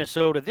about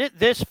Minnesota,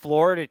 this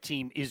Florida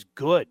team is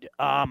good.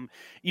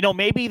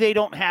 Maybe they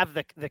don't have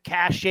the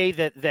cachet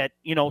that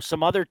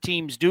some other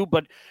teams do.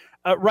 But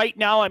right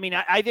now, I mean,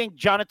 I think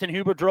Jonathan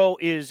Huberdeau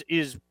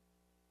is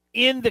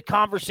in the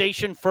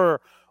conversation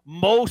for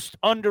most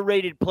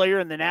underrated player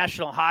in the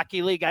National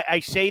Hockey League.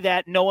 I say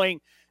that knowing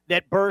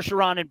that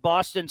Bergeron in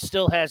Boston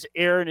still has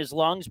air in his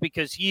lungs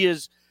because he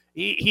is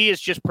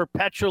just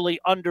perpetually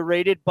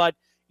underrated. But,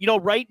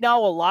 right now,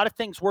 a lot of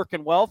things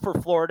working well for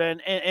Florida.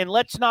 And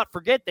let's not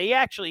forget, they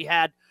actually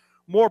had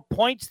more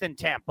points than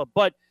Tampa.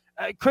 But,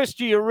 Chris,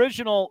 to your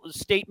original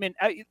statement,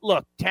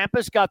 look,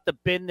 Tampa's got the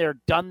been there,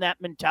 done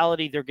that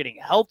mentality. They're getting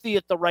healthy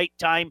at the right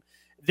time.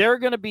 They're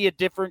going to be a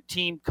different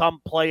team come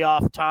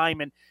playoff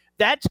time. And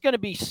that's going to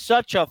be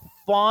such a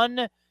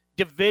fun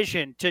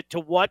division to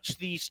watch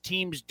these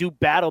teams do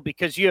battle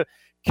because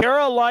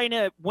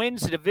Carolina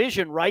wins the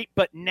division, right?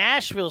 But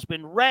Nashville's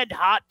been red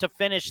hot to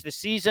finish the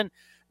season.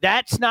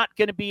 That's not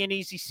going to be an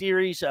easy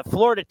series.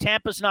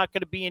 Florida-Tampa's not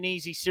going to be an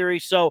easy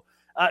series. So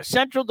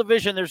Central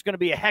Division, there's going to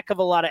be a heck of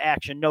a lot of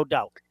action, no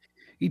doubt.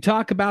 You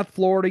talk about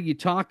Florida. You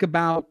talk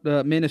about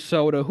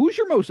Minnesota. Who's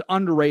your most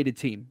underrated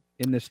team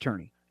in this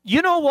tourney?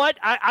 You know what?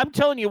 I'm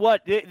telling you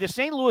what, the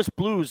St. Louis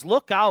Blues,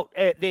 look out.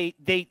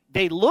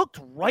 They looked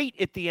right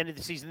at the end of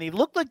the season. They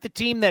looked like the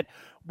team that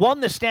won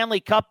the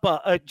Stanley Cup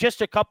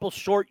just a couple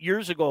short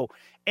years ago.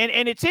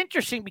 And it's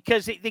interesting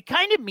because they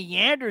kind of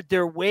meandered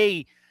their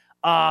way,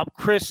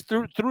 Chris,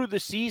 through the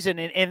season.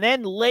 And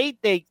then late,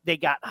 they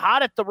got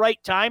hot at the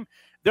right time.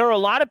 There are a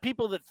lot of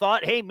people that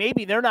thought, hey,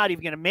 maybe they're not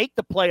even going to make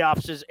the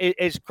playoffs,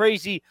 as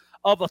crazy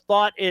of a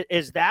thought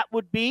as that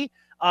would be.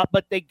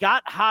 But they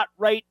got hot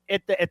right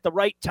at the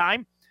right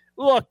time.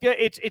 Look,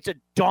 it's a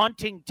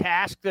daunting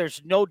task.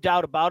 There's no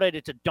doubt about it.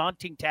 It's a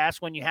daunting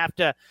task when you have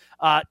to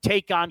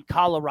take on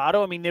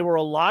Colorado. I mean, they were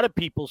a lot of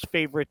people's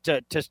favorite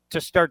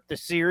to start the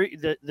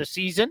series, the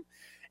season.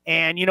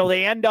 And,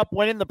 they end up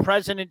winning the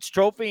President's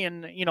Trophy.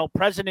 And,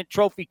 President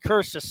Trophy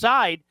curse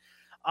aside,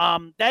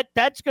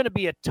 that's going to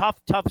be a tough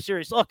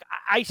series. Look,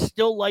 I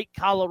still like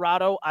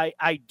Colorado.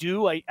 I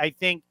do. I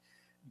think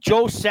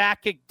Joe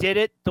Sakic did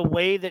it the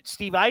way that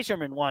Steve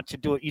Yzerman wants to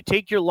do it. You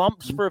take your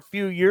lumps for a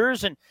few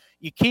years and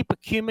you keep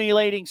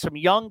accumulating some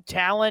young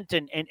talent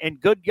and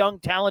good young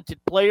talented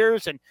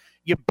players, and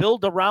you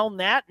build around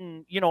that,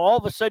 and all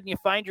of a sudden you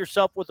find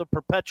yourself with a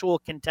perpetual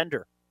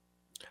contender.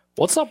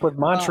 What's up with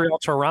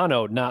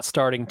Montreal-Toronto not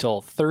starting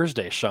till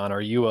Thursday, Sean?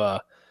 Are you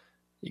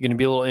you going to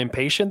be a little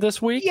impatient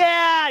this week?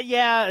 Yeah,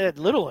 a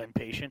little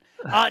impatient.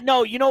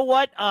 No, you know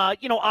what?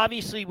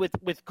 Obviously with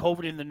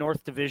COVID in the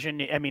North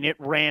Division, I mean, it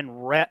ran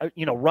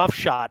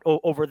roughshod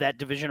over that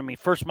division. I mean,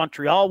 first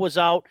Montreal was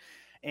out,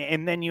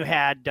 and then you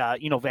had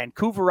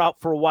Vancouver out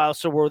for a while,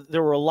 so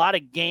there were a lot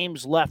of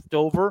games left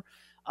over.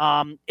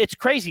 It's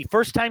crazy.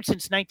 First time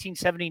since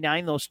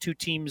 1979 those two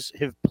teams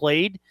have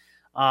played,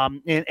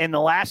 and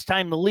the last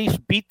time the Leafs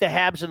beat the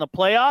Habs in the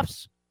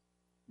playoffs,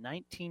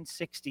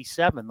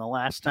 1967, the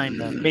last time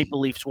the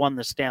Maple Leafs won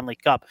the Stanley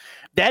Cup.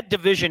 That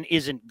division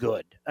isn't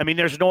good. I mean,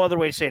 there's no other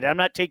way to say it. I'm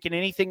not taking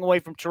anything away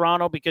from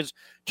Toronto because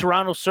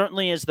Toronto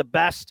certainly is the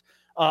best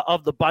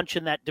of the bunch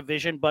in that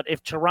division. But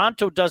if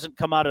Toronto doesn't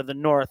come out of the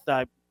North,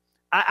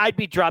 I'd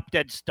be drop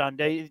dead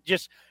stunned.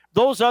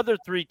 Those other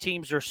three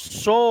teams are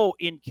so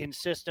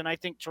inconsistent. I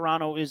think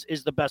Toronto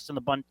is the best in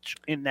the bunch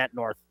in that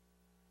North.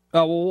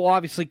 We'll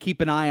obviously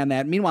keep an eye on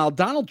that. Meanwhile,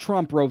 Donald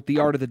Trump wrote The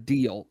Art of the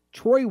Deal.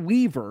 Troy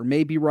Weaver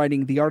may be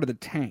writing The Art of the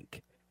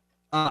Tank.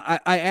 I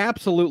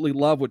absolutely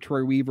love what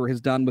Troy Weaver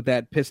has done with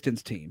that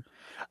Pistons team.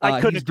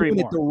 I couldn't he's agree doing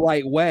more. it the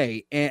right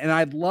way, and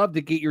I'd love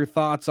to get your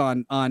thoughts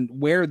on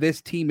where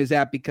this team is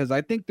at, because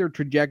I think their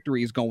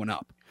trajectory is going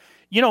up.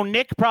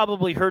 Nick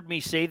probably heard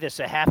me say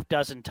this a half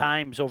dozen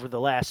times over the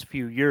last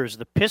few years.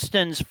 The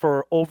Pistons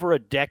for over a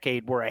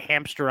decade were a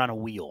hamster on a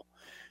wheel.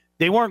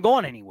 They weren't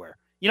going anywhere.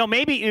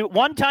 Maybe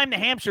one time the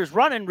hamster's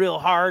running real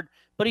hard,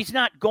 but he's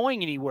not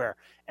going anywhere.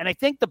 And I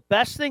think the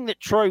best thing that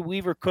Troy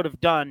Weaver could have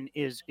done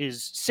is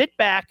sit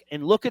back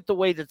and look at the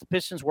way that the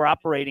Pistons were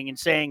operating and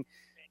saying,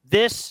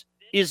 this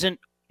isn't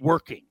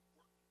working.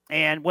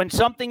 And when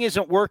something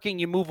isn't working,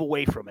 you move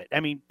away from it. I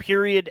mean,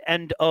 period,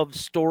 end of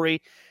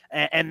story.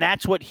 And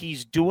that's what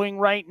he's doing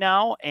right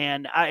now.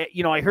 And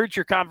I heard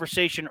your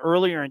conversation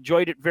earlier,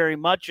 enjoyed it very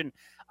much. And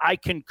I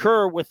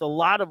concur with a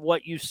lot of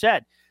what you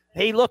said.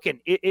 Hey,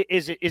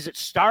 is it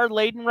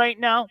star-laden right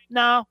now?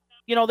 No.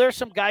 There's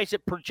some guys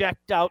that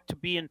project out to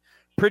being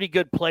pretty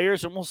good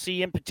players, and we'll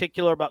see in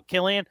particular about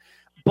Killian.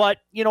 But,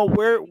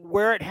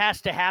 where it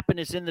has to happen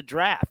is in the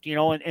draft,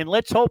 and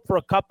let's hope for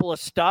a couple of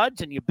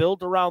studs and you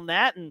build around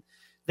that. And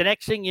the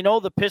next thing you know,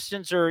 the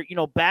Pistons are,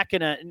 back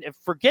and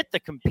forget the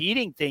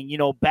competing thing,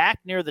 back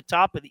near the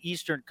top of the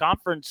Eastern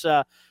Conference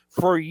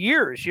for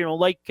years,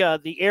 like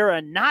the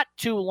era not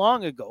too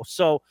long ago.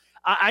 So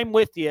I'm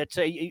with you. It's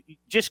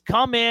just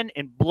come in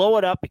and blow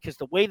it up, because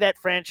the way that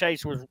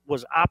franchise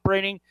was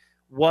operating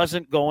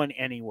wasn't going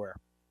anywhere.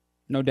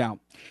 No doubt.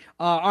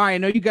 All right, I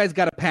know you guys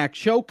got a packed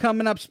show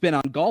coming up. Spin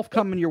on Golf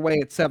coming your way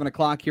at 7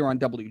 o'clock here on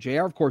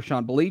WJR. Of course,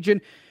 Sean Baligian,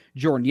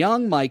 Jordan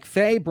Young, Mike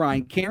Fay,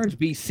 Brian Cairns,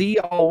 BC,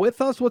 all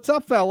with us. What's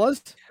up,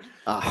 fellas?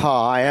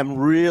 I am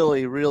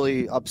really,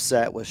 really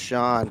upset with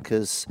Sean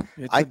because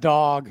a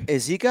dog.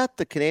 Is he got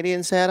the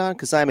Canadians hat on?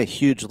 Because I'm a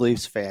huge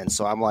Leafs fan,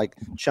 so I'm like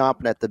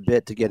chomping at the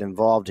bit to get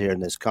involved here in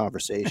this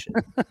conversation.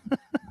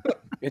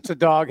 It's a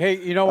dog.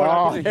 Hey, you know what?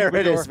 I've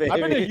been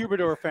a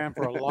Humidor fan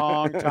for a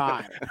long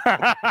time.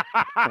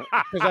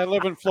 Because I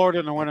live in Florida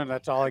in the winter, and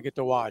that's all I get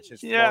to watch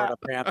is Florida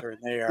Panther,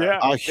 and they are.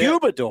 A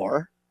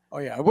Humidor? Oh,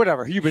 yeah,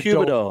 whatever.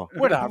 Huberdeau.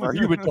 Whatever.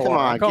 Huberdeau. Come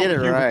on, get it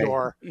right.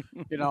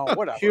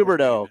 Whatever.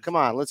 Huberdeau. Come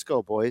on, let's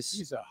go, boys.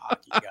 He's a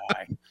hockey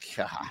guy.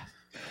 God.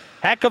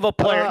 Heck of a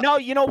player. No,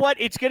 you know what?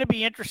 It's going to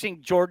be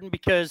interesting, Jordan,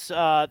 because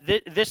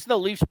this is the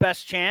Leafs'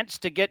 best chance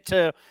to get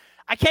to –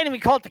 I can't even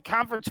call it the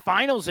conference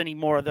finals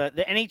anymore, the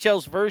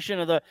NHL's version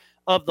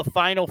of the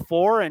Final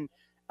Four. And,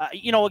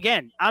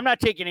 again, I'm not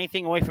taking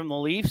anything away from the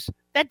Leafs.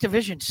 That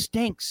division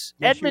stinks.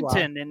 Yes,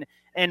 Edmonton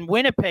and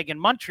Winnipeg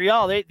and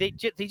Montreal, they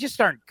just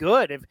aren't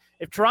good.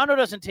 If Toronto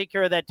doesn't take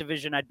care of that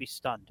division, I'd be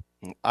stunned.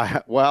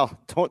 Well,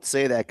 don't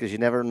say that, because you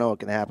never know what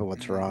can happen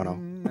with Toronto.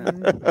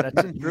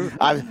 That's true.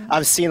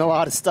 I've seen a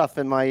lot of stuff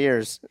in my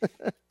years.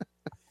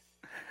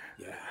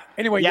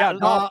 Anyway,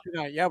 golf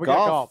tonight. Yeah, we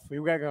got golf. We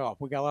got golf.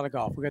 We got a lot of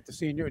golf. We got the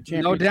senior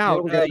championship. No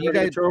doubt.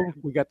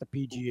 We got the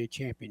PGA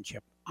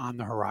Championship on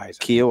the horizon.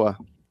 Kiowa.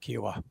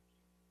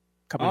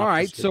 All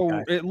right, so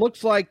it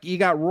looks like you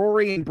got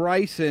Rory and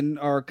Bryson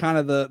are kind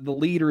of the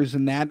leaders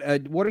in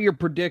that. What are your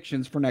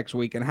predictions for next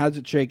week, and how does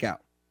it shake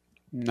out?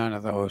 None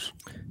of those.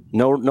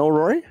 No,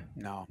 Rory?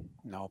 No,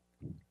 not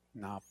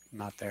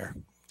there.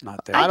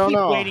 I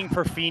keep waiting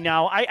for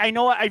Finau. I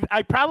know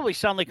I probably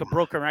sound like a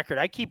broken record.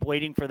 I keep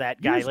waiting for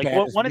that guy.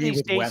 Like one of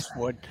these days,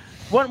 Westwood.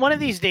 One of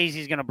these days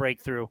he's going to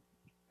break through.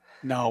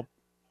 No,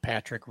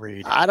 Patrick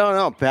Reed. I don't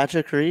know.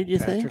 Patrick Reed, you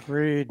think? Patrick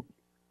Reed.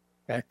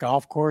 That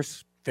golf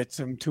course fits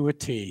him to a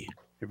T.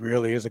 It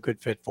really is a good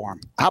fit for him.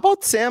 How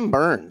about Sam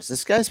Burns?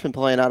 This guy's been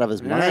playing out of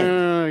his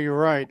mind. You're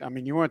right. I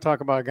mean, you want to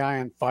talk about a guy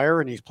on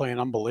fire, and he's playing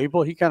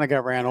unbelievable. He kind of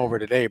got ran over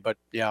today, but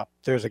yeah,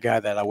 there's a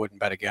guy that I wouldn't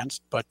bet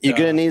against. But you're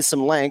going to need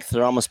some length.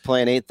 They're almost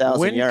playing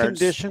 8,000 yards. Wind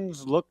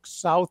conditions look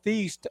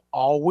southeast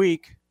all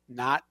week,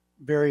 not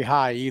very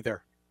high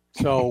either.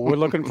 So we're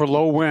looking for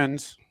low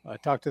winds. I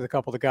talked to a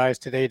couple of the guys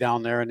today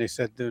down there, and they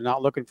said they're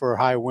not looking for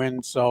high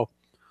winds. So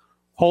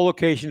hole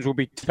locations will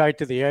be tight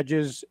to the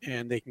edges,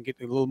 and they can get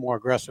a little more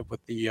aggressive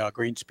with the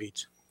green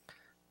speeds.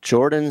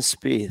 Jordan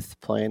Spieth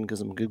playing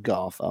some good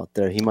golf out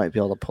there. He might be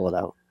able to pull it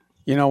out.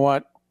 You know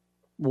what?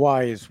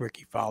 Why is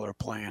Ricky Fowler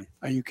playing?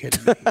 Are you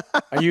kidding me?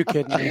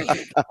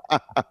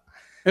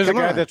 There's a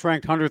guy that's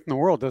ranked 100th in the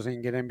world doesn't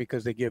even get in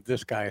because they give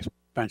this guy a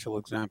special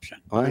exemption.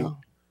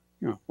 Well,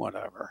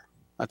 whatever.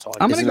 That's all.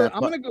 I'm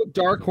gonna go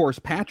dark horse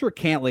Patrick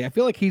Cantlay. I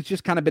feel like he's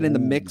just kind of been in the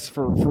mix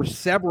for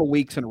several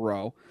weeks in a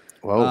row.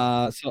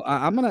 Whoa. So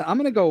I'm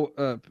gonna go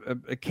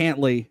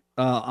Cantlay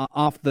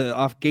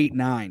off gate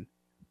 9.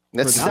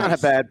 That's not a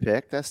bad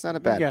pick. That's not a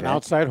bad pick. An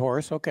outside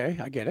horse. Okay,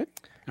 I get it.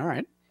 All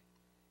right.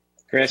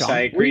 Chris, Sean, I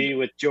agree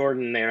with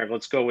Jordan there.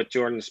 Let's go with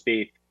Jordan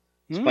Spieth.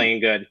 He's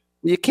playing good.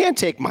 You can't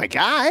take my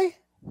guy.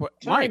 What,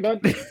 sorry,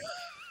 Mike? bud.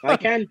 I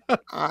can.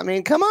 I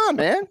mean, come on,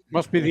 man.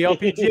 Must be the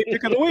LPGA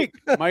pick of the week.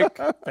 Mike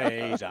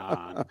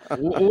Faison.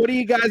 What do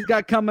you guys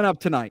got coming up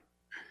tonight?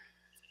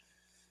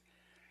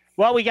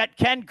 Well, we got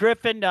Ken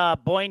Griffin,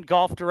 Boyne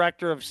Golf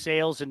Director of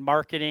Sales and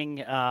Marketing.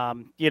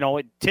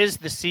 Tis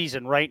the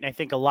season, right? And I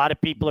think a lot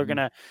of people are going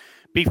to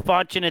be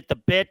funching at the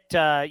bit.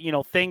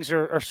 Things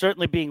are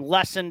certainly being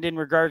lessened in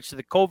regards to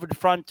the COVID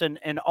front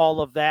and all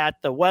of that.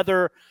 The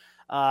weather,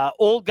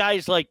 old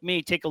guys like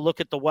me, take a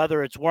look at the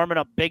weather. It's warming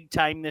up big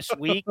time this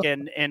week.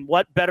 and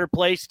what better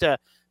place to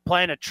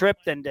plan a trip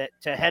than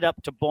to head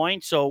up to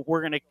Boyne. So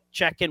we're going to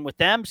check in with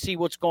them, see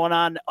what's going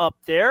on up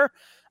there.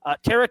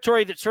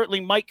 Territory that certainly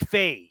Mike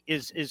Fay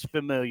is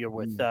familiar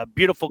with.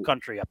 Beautiful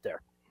country up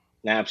there.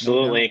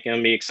 Absolutely. Going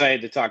to be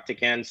excited to talk to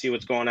Ken, see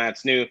what's going on.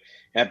 It's new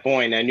at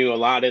Boyne. I knew a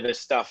lot of this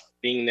stuff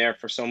being there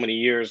for so many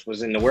years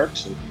was in the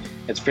works, and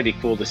it's pretty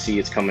cool to see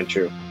it's coming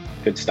true.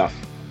 Good stuff.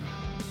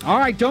 All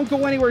right, don't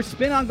go anywhere.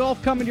 Spin on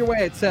Golf coming your way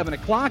at 7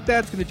 o'clock.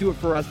 That's going to do it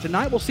for us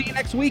tonight. We'll see you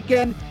next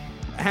weekend.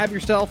 Have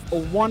yourself a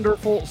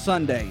wonderful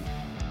Sunday.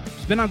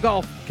 Spin on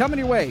Golf coming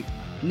your way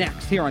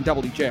next here on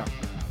WJR.